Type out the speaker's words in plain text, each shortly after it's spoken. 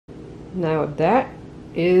Now that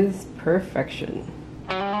is perfection.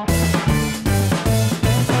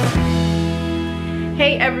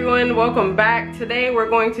 Hey everyone, welcome back. Today we're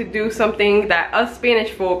going to do something that us Spanish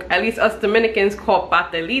folk, at least us Dominicans, call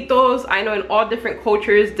pastelitos. I know in all different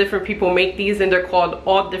cultures, different people make these and they're called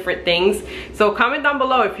all different things. So comment down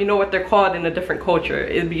below if you know what they're called in a different culture.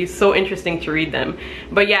 It'd be so interesting to read them.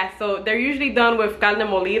 But yeah, so they're usually done with carne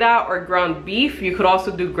molida or ground beef. You could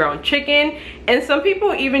also do ground chicken. And some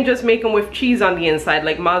people even just make them with cheese on the inside,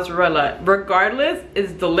 like mozzarella. Regardless,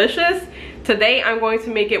 it's delicious. Today I'm going to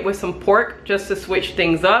make it with some pork just to switch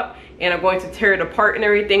things up, and I'm going to tear it apart and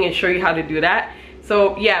everything and show you how to do that.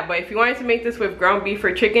 So yeah, but if you wanted to make this with ground beef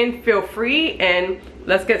or chicken, feel free, and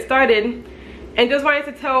let's get started. And just wanted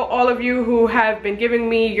to tell all of you who have been giving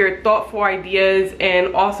me your thoughtful ideas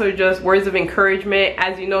and also just words of encouragement.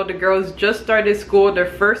 As you know, the girls just started school, their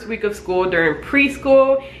first week of school. They're in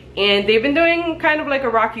preschool and they've been doing kind of like a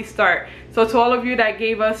rocky start. So to all of you that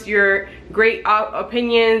gave us your great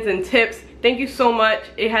opinions and tips, thank you so much.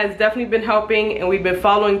 It has definitely been helping, and we've been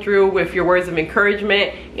following through with your words of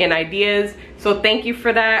encouragement and ideas. So thank you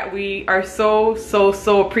for that. We are so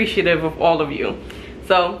appreciative of all of you.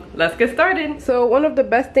 So let's get started. So one of the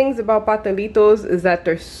best things about pastelitos is that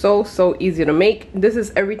they're so easy to make. This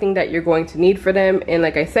is everything that you're going to need for them. And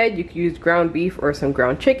like I said, you can use ground beef or some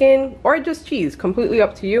ground chicken or just cheese, completely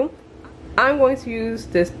up to you. I'm going to use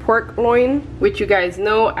this pork loin, which you guys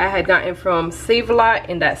know I had gotten from Save-A-Lot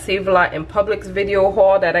in that Save-A-Lot in Publix video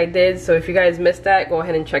haul that I did. So if you guys missed that, go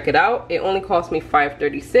ahead and check it out. It only cost me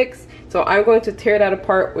 $5.36. So I'm going to tear that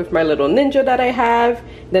apart with my little ninja that I have.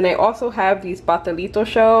 Then I also have these pastelito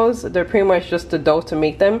shells. They're pretty much just the dough to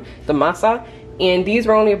make them, the masa. And these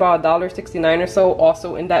were only about $1.69 or so,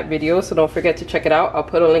 also in that video. So don't forget to check it out. I'll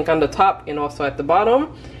put a link on the top and also at the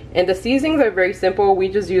bottom. And the seasonings are very simple. We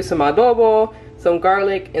just use some adobo, some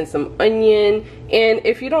garlic, and some onion. And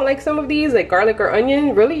if you don't like some of these, like garlic or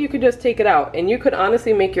onion, really you could just take it out. And you could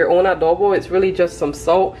honestly make your own adobo. It's really just some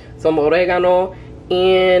salt, some oregano,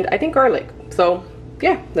 and I think garlic. So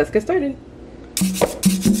yeah, let's get started.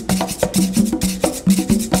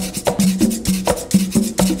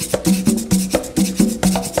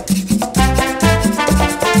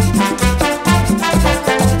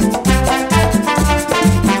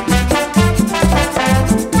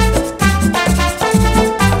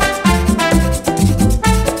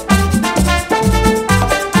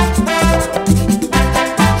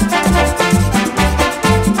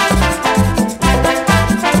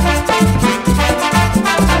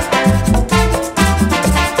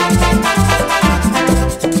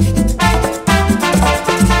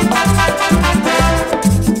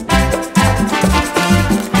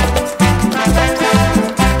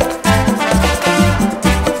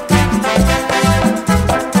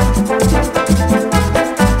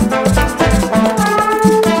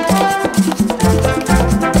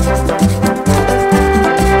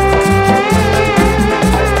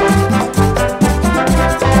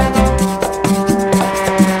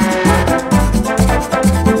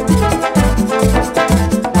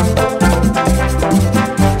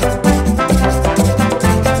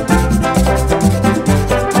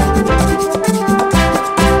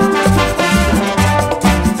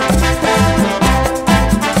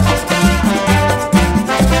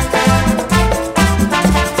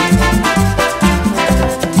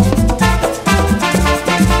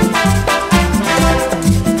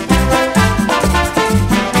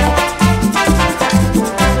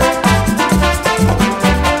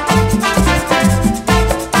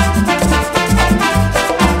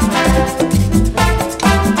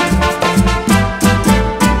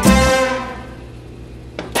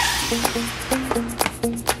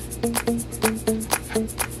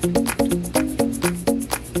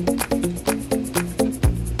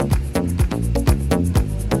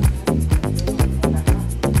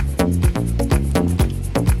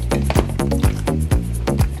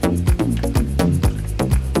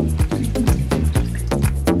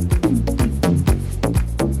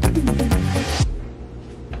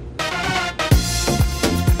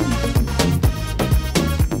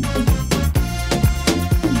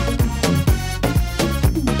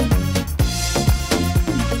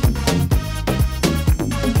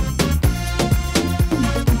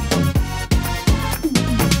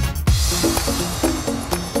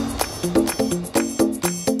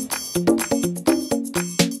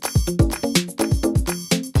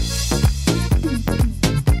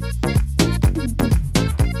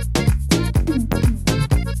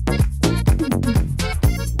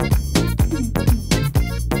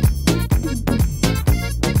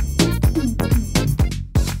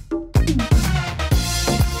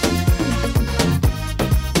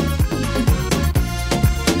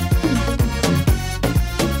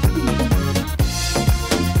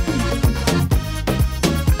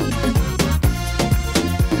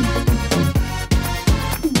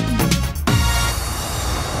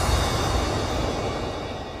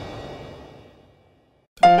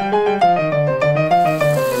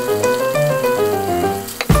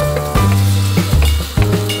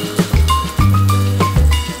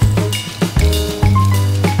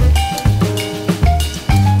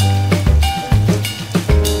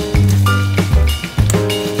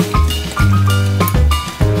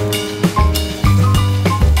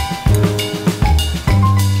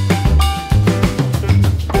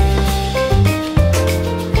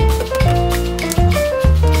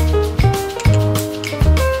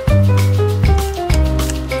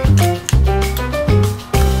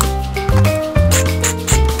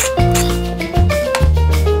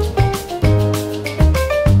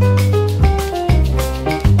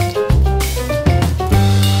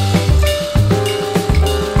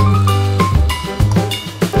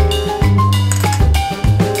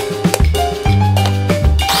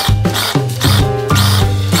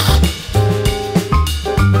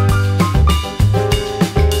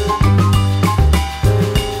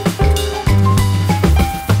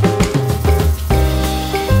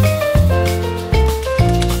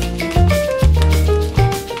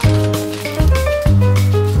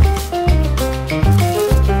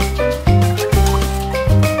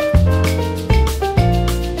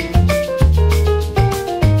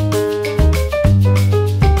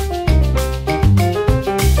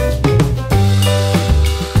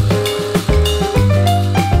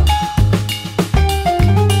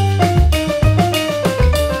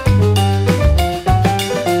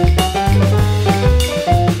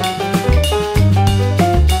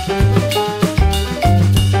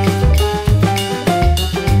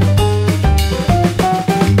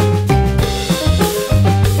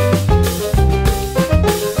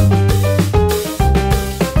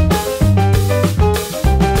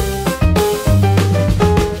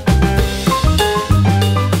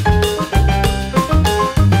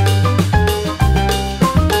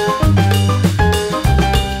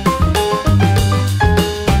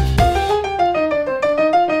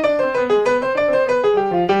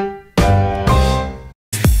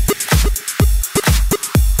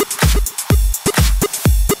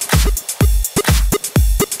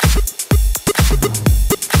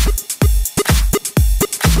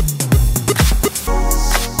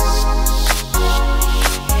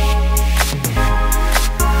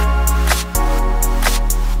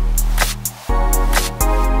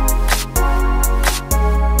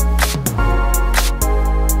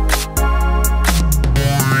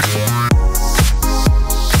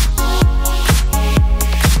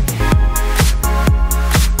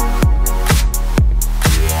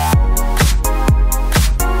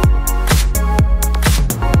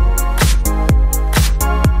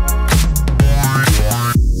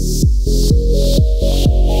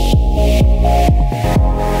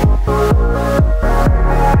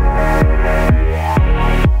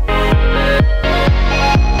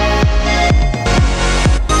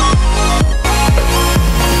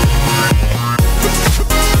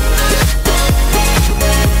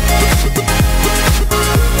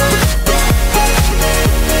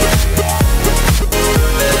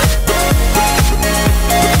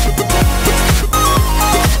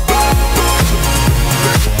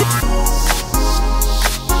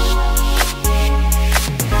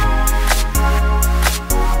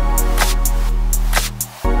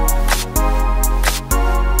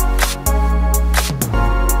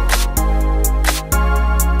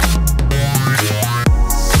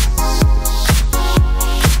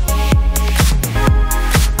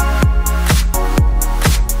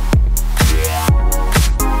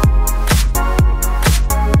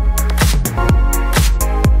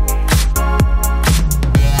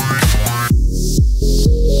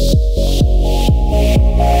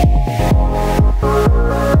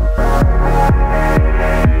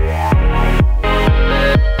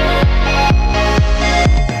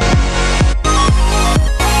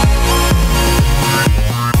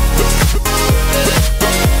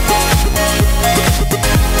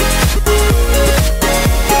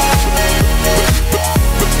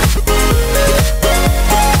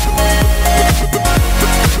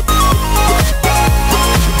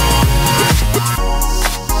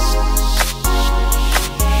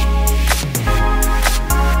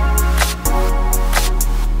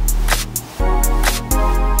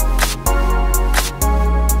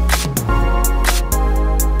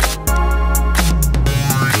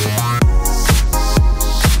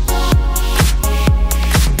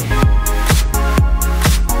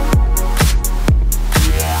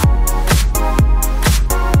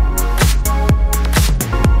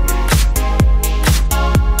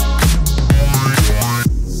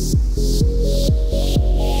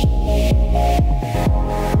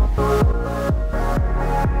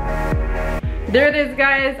 There it is,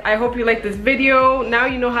 guys. I hope you liked this video. Now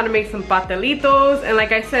you know how to make some pastelitos, and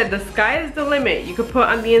like I said, the sky is the limit. You could put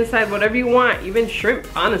on the inside whatever you want, even shrimp,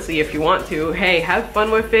 honestly, if you want to. Hey, have fun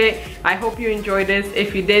with it. I hope you enjoyed this.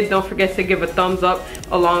 If you did, don't forget to give a thumbs up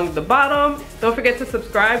along the bottom. Don't forget to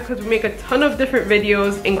subscribe because we make a ton of different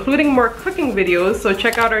videos, including more cooking videos, so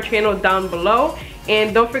check out our channel down below.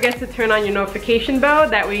 And don't forget to turn on your notification bell,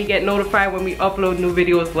 that way you get notified when we upload new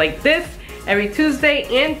videos like this every Tuesday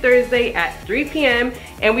and Thursday at 3 p.m.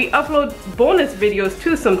 and we upload bonus videos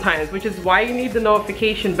too sometimes, which is why you need the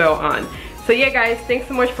notification bell on. So yeah, guys, thanks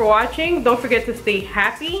so much for watching. Don't forget to stay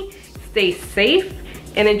happy, stay safe,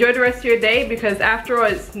 and enjoy the rest of your day, because after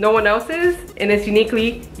all, it's no one else's and it's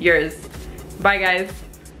uniquely yours. Bye, guys.